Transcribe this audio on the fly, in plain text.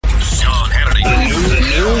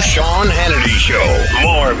Sean Hannity Show.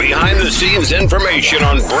 More behind-the-scenes information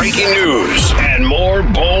on breaking news and more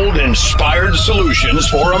bold, inspired solutions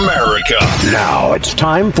for America. Now it's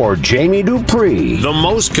time for Jamie Dupree, the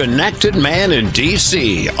most connected man in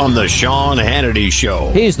D.C. on the Sean Hannity Show.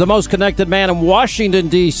 He's the most connected man in Washington,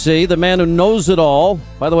 D.C., the man who knows it all.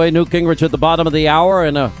 By the way, Newt Gingrich at the bottom of the hour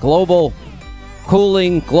and a global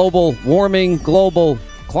cooling, global warming, global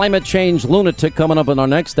climate change lunatic coming up in our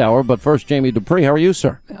next hour. But first, Jamie Dupree, how are you,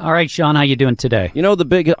 sir? All right, Sean, how you doing today? You know,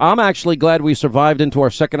 I'm actually glad we survived into our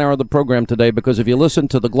second hour of the program today, because if you listen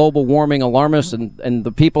to the global warming alarmists and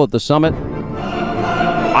the people at the summit,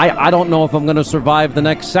 I don't know if I'm going to survive the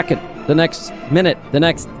next second, the next minute, the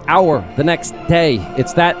next hour, the next day.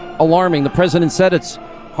 It's that alarming. The president said it's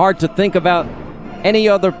hard to think about any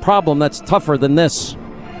other problem that's tougher than this.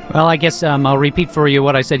 Well, I guess I'll repeat for you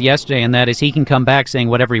what I said yesterday, and that is he can come back saying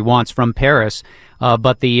whatever he wants from Paris.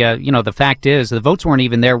 But the fact is the votes weren't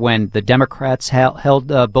even there when the Democrats held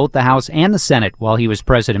both the House and the Senate while he was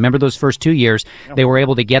president. Remember those first 2 years? They were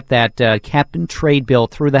able to get that cap and trade bill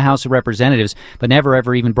through the House of Representatives, but never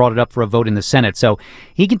ever even brought it up for a vote in the Senate. So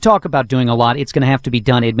he can talk about doing a lot. It's going to have to be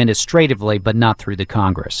done administratively, but not through the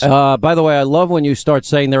Congress. By the way, I love when you start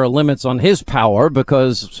saying there are limits on his power,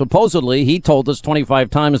 because supposedly he told us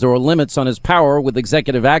 25 times there were limits on his power with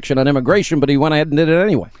executive action on immigration, but he went ahead and did it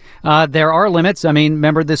anyway. There are limits. I mean,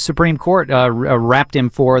 remember the Supreme Court wrapped him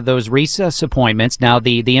for those recess appointments. Now,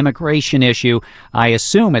 the immigration issue, I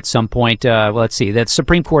assume at some point, let's see, that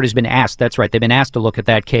Supreme Court has been asked. That's right. They've been asked to look at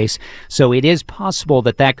that case. So it is possible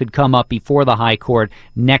that could come up before the High Court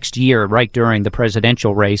next year, right during the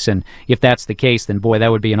presidential race. And if that's the case, then, boy,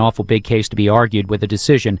 that would be an awful big case to be argued with a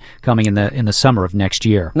decision coming in the summer of next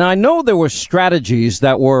year. Now, I know there were strategies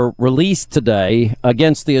that were released today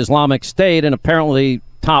against the Islamic State, and apparently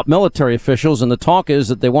top military officials, and the talk is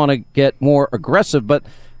that they want to get more aggressive. But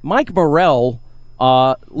Mike Morell,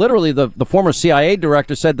 literally the former CIA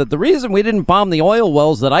director, said that the reason we didn't bomb the oil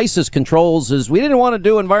wells that ISIS controls is we didn't want to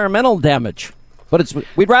do environmental damage. But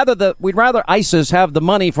we'd rather ISIS have the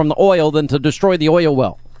money from the oil than to destroy the oil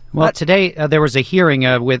well. Well, today there was a hearing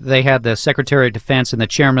they had the Secretary of Defense and the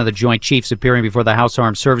Chairman of the Joint Chiefs appearing before the House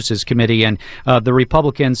Armed Services Committee, and the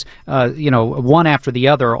Republicans, one after the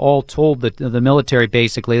other, all told the military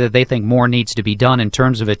basically that they think more needs to be done in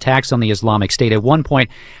terms of attacks on the Islamic State. At one point,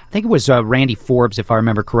 I think it was Randy Forbes, if I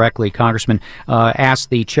remember correctly, Congressman, asked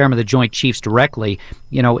the Chairman of the Joint Chiefs directly,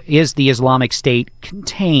 is the Islamic State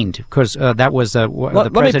contained? Because that was the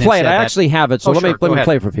president. Let me play it. I actually have it, so let me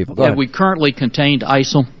play it for people. Go ahead. Have we currently contained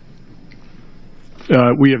ISIL?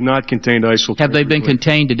 We have not contained ISIL. Have they been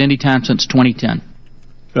contained at any time since 2010?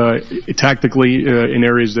 Tactically, in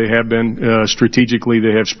areas they have been. Strategically,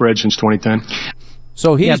 they have spread since 2010.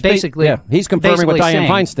 So he's he's confirming what Dianne saying,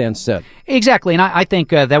 Feinstein said. Exactly, and I think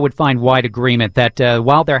that would find wide agreement that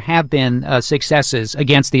while there have been successes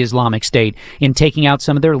against the Islamic State in taking out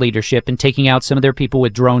some of their leadership and taking out some of their people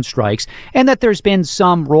with drone strikes, and that there's been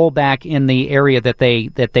some rollback in the area that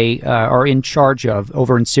they are in charge of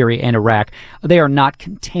over in Syria and Iraq, they are not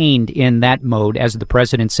contained in that mode, as the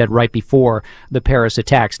president said right before the Paris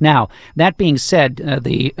attacks. Now, that being said,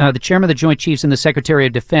 the Chairman of the Joint Chiefs and the Secretary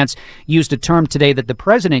of Defense used a term today that the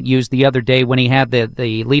president used the other day when he had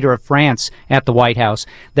the leader of France at the White House,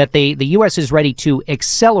 that the U.S. is ready to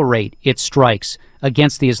accelerate its strikes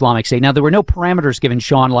against the Islamic State. Now, there were no parameters given,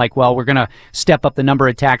 Sean, like, well, we're going to step up the number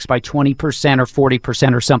of attacks by 20% or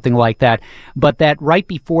 40% or something like that. But that right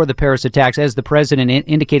before the Paris attacks, as the president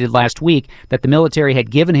indicated last week, that the military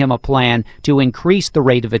had given him a plan to increase the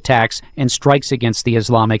rate of attacks and strikes against the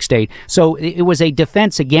Islamic State. So it was a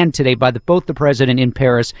defense again today by both the president in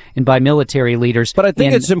Paris and by military leaders. But I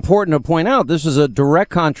think it's important to point out this is a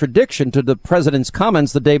direct contradiction to the president's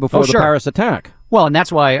comments the day before the Paris attack. Well, and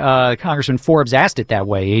that's why Congressman Forbes asked it that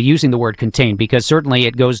way, using the word contained, because certainly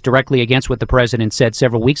it goes directly against what the president said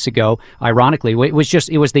several weeks ago. Ironically, it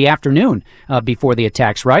was the afternoon before the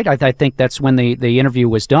attacks, right? I think that's when the interview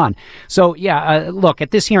was done. So, look,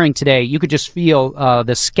 at this hearing today, you could just feel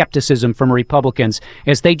the skepticism from Republicans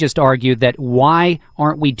as they just argued that why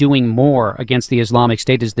aren't we doing more against the Islamic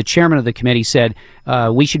State? As the chairman of the committee said,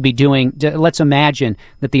 we should be doing, let's imagine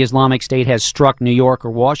that the Islamic State has struck New York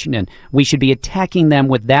or Washington. We should be attacking them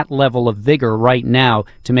with that level of vigor right now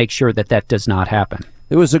to make sure that does not happen.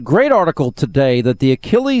 There was a great article today that the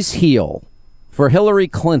Achilles heel for Hillary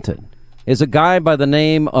Clinton is a guy by the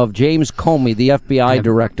name of James Comey, the FBI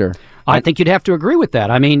director. I think you'd have to agree with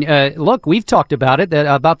that. I mean, look, we've talked about it,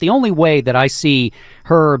 about the only way that I see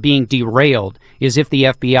her being derailed is if the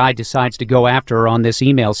FBI decides to go after her on this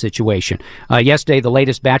email situation. Yesterday, the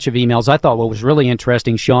latest batch of emails, I thought what was really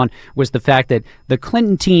interesting, Sean, was the fact that the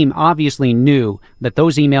Clinton team obviously knew that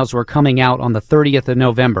those emails were coming out on the 30th of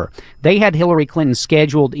November. They had Hillary Clinton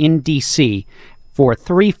scheduled in D.C. for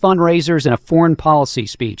 3 fundraisers and a foreign policy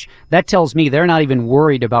speech. That tells me they're not even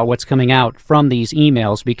worried about what's coming out from these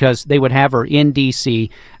emails because they would have her in D.C.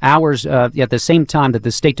 hours at the same time that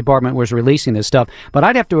the State Department was releasing this stuff. But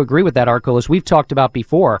I'd have to agree with that, Arco, as we've talked about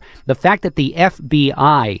before. The fact that the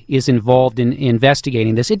FBI is involved in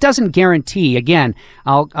investigating this, it doesn't guarantee, again,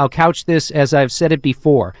 I'll couch this as I've said it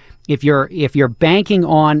before, if you're banking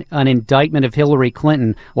on an indictment of Hillary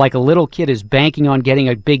Clinton like a little kid is banking on getting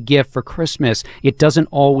a big gift for Christmas, it doesn't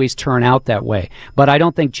always turn out that way. But I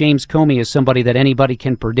don't think James Comey is somebody that anybody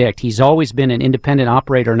can predict. He's always been an independent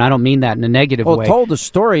operator, and I don't mean that in a negative way. Told the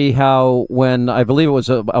story how when I believe it was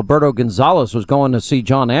Alberto Gonzales was going to see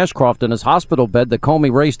John Ashcroft in his hospital bed, that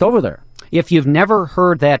Comey raced over there. If you've never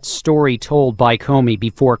heard that story told by Comey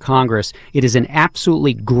before Congress, it is an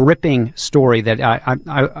absolutely gripping story that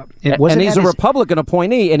and he's a Republican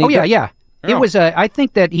appointee. And yeah. It was, I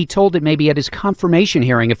think that he told it maybe at his confirmation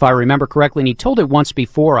hearing, if I remember correctly, and he told it once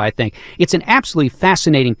before, I think. It's an absolutely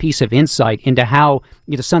fascinating piece of insight into how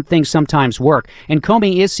some things sometimes work. And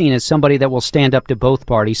Comey is seen as somebody that will stand up to both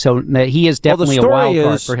parties, so he is definitely a wild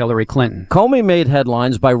card for Hillary Clinton. Comey made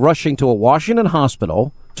headlines by rushing to a Washington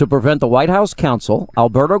hospital to prevent the White House counsel,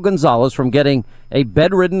 Alberto Gonzales, from getting a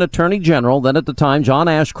bedridden attorney general, then at the time John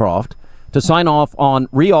Ashcroft, to sign off on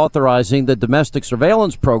reauthorizing the domestic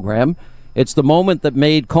surveillance program. It's the moment that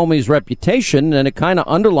made Comey's reputation, and it kind of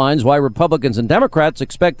underlines why Republicans and Democrats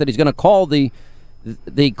expect that he's going to call the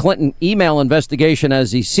Clinton email investigation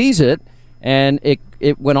as he sees it. And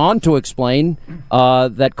it went on to explain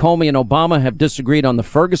that Comey and Obama have disagreed on the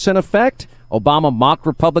Ferguson effect. Obama mocked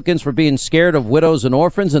Republicans for being scared of widows and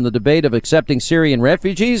orphans in the debate of accepting Syrian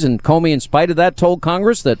refugees. And Comey, in spite of that, told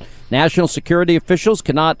Congress that national security officials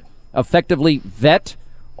cannot effectively vet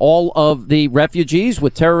all of the refugees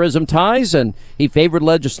with terrorism ties, and he favored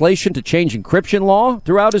legislation to change encryption law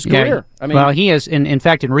throughout his career. He has, in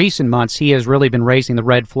fact, in recent months, he has really been raising the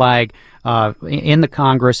red flag in the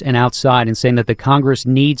Congress and outside and saying that the Congress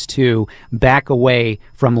needs to back away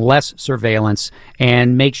from less surveillance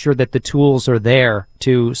and make sure that the tools are there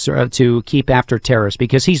to keep after terrorists,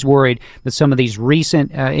 because he's worried that some of these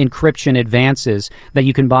recent encryption advances that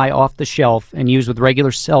you can buy off the shelf and use with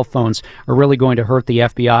regular cell phones are really going to hurt the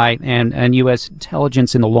FBI and U.S.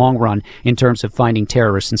 intelligence in the long run in terms of finding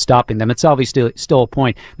terrorists and stopping them. It's obviously still a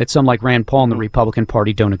point that some like Rand Paul and the Republican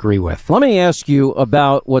Party don't agree with. Let me ask you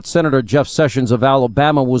about what Senator Jeff Sessions of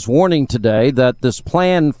Alabama was warning today, that this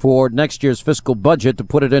plan for next year's fiscal budget to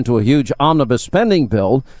put it into a huge omnibus spending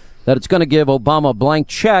bill, that it's going to give Obama a blank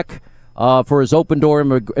check for his open-door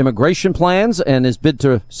immigration plans and his bid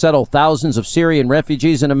to settle thousands of Syrian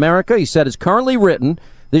refugees in America. He said, as currently written,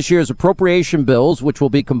 this year's appropriation bills, which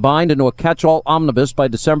will be combined into a catch-all omnibus by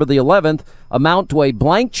December the 11th, amount to a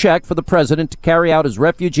blank check for the president to carry out his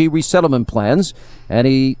refugee resettlement plans. And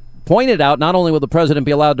he pointed out, not only will the president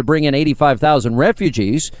be allowed to bring in 85,000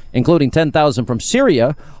 refugees, including 10,000 from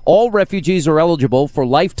Syria, all refugees are eligible for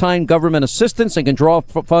lifetime government assistance and can draw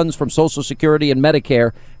funds from Social Security and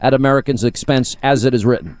Medicare at Americans' expense, as it is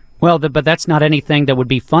written. Well, but that's not anything that would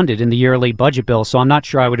be funded in the yearly budget bill, so I'm not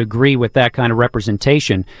sure I would agree with that kind of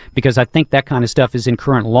representation, because I think that kind of stuff is in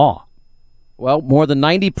current law. Well, more than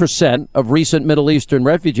 90% of recent Middle Eastern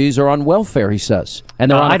refugees are on welfare, he says.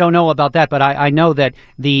 And I don't know about that, but I know that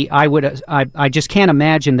I just can't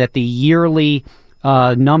imagine that the yearly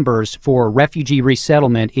numbers for refugee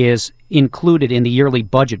resettlement is included in the yearly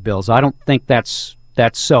budget bills. I don't think that's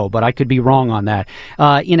so, but I could be wrong on that.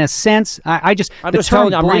 In a sense,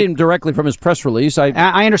 I'm reading directly from his press release.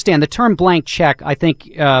 I understand the term blank check. I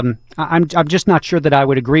think I'm just not sure that I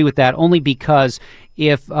would agree with that, only because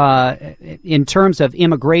if in terms of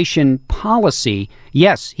immigration policy,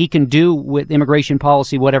 yes, he can do with immigration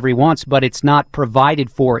policy whatever he wants, but it's not provided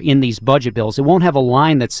for in these budget bills. It won't have a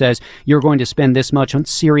line that says you're going to spend this much on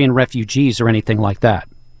Syrian refugees or anything like that.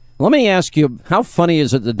 Let me ask you, how funny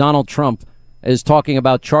is it that Donald Trump is talking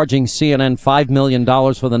about charging CNN $5 million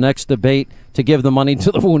for the next debate to give the money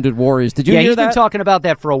to the wounded warriors. Did you hear that? Yeah, he's been talking about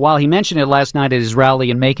that for a while. He mentioned it last night at his rally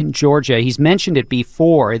in Macon, Georgia. He's mentioned it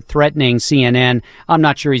before, threatening CNN. I'm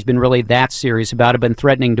not sure he's been really that serious about it, but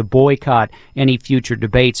threatening to boycott any future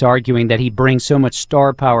debates, arguing that he brings so much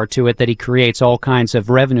star power to it that he creates all kinds of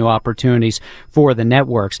revenue opportunities for the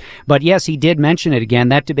networks. But yes, he did mention it again.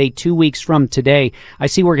 That debate 2 weeks from today. I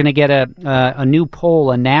see we're going to get a new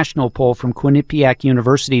poll, a national poll from Quinnipiac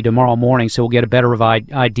University tomorrow morning, so we'll get a better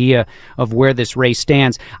idea of where this race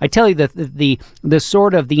stands. I tell you that the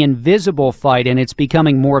sort of the invisible fight, and it's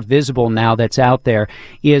becoming more visible now that's out there,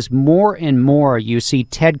 is more and more you see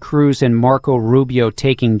Ted Cruz and Marco Rubio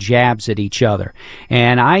taking jabs at each other.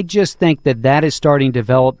 And I just think that is starting to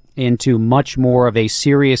develop into much more of a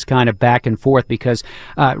serious kind of back and forth because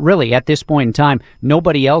really at this point in time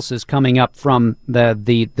nobody else is coming up from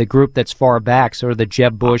the group that's far back, sort of the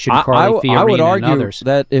Jeb Bush and Carly Fiorina and others. I would argue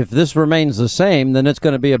that if this remains the same, then it's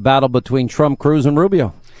going to be a battle between Trump, Cruz, and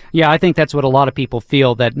Rubio. Yeah, I think that's what a lot of people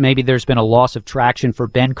feel, that maybe there's been a loss of traction for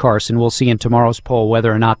Ben Carson. We'll see in tomorrow's poll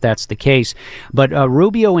whether or not that's the case. But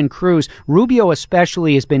Rubio and Cruz, Rubio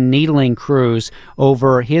especially has been needling Cruz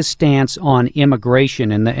over his stance on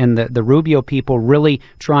immigration, and the Rubio people really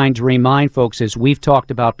trying to remind folks, as we've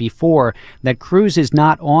talked about before, that Cruz is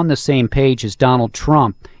not on the same page as Donald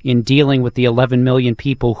Trump in dealing with the 11 million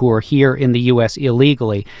people who are here in the U.S.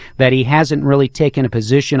 illegally, that he hasn't really taken a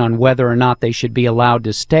position on whether or not they should be allowed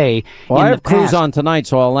to stay. Well, I have Cruz on tonight,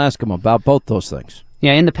 so I'll ask him about both those things.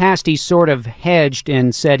 Yeah, in the past, he's sort of hedged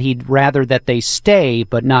and said he'd rather that they stay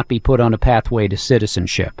but not be put on a pathway to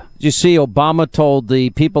citizenship. You see, Obama told the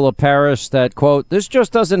people of Paris that, quote, this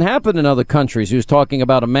just doesn't happen in other countries. He was talking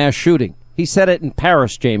about a mass shooting. He said it in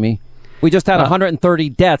Paris, Jamie. We just had 130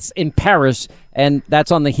 deaths in Paris, and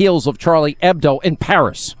that's on the heels of Charlie Hebdo in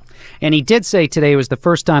Paris. And he did say today was the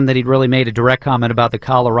first time that he'd really made a direct comment about the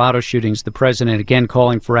Colorado shootings. The president, again,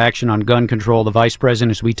 calling for action on gun control. The vice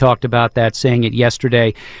president, as we talked about that, saying it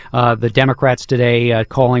yesterday. The Democrats today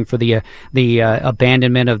calling for the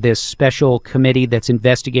abandonment of this special committee that's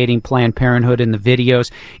investigating Planned Parenthood and the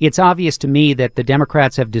videos. It's obvious to me that the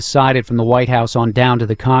Democrats have decided from the White House on down to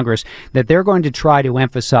the Congress that they're going to try to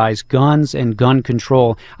emphasize guns and gun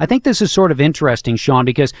control. I think this is sort of interesting, Sean,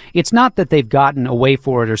 because it's not that they've gotten away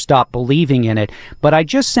for it or stopped believing in it, but I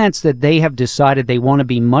just sense that they have decided they want to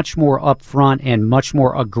be much more upfront and much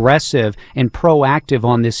more aggressive and proactive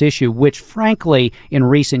on this issue, which frankly in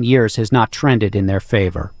recent years has not trended in their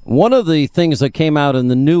favor. One of the things that came out in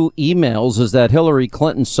the new emails is that Hillary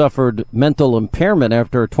Clinton suffered mental impairment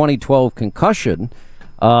after a 2012 concussion.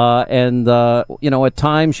 And at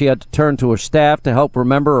times she had to turn to her staff to help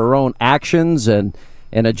remember her own actions. And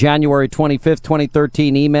in a January 25th,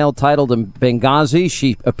 2013 email titled in Benghazi,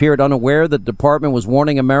 she appeared unaware that the department was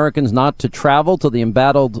warning Americans not to travel to the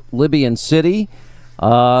embattled Libyan city.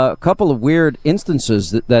 A couple of weird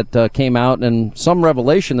instances that came out, and some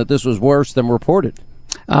revelation that this was worse than reported.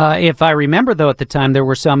 If I remember, though, at the time, there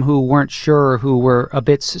were some who weren't sure, who were a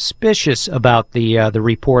bit suspicious about the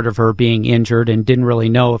report of her being injured and didn't really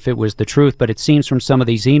know if it was the truth. But it seems from some of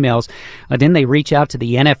these emails, didn't they reach out to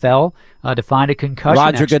the NFL to find a concussion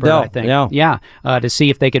expert, Goodell, I think. Yeah, to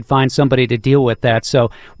see if they could find somebody to deal with that.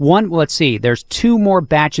 So let's see, there's 2 more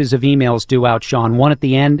batches of emails due out, Sean. One at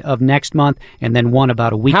the end of next month, and then one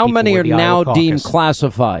about a week before the Iowa caucus. How many are now deemed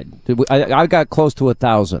classified? I got close to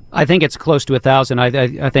 1,000. I think it's close to 1,000.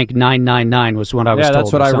 I think 999 was what I was told. Yeah,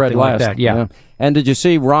 that's what I read last. Like yeah. And did you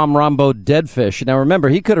see Rambo Deadfish? Now remember,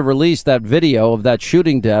 he could have released that video of that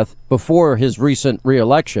shooting death before his recent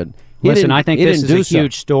re-election. Listen, I think this is a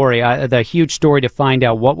huge story. The huge story to find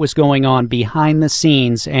out what was going on behind the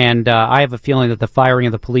scenes, and I have a feeling that the firing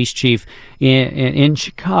of the police chief in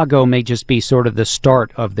Chicago may just be sort of the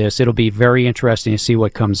start of this. It'll be very interesting to see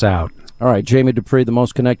what comes out. All right, Jamie Dupree, the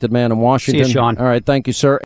most connected man in Washington. See you, Sean. All right, thank you, sir.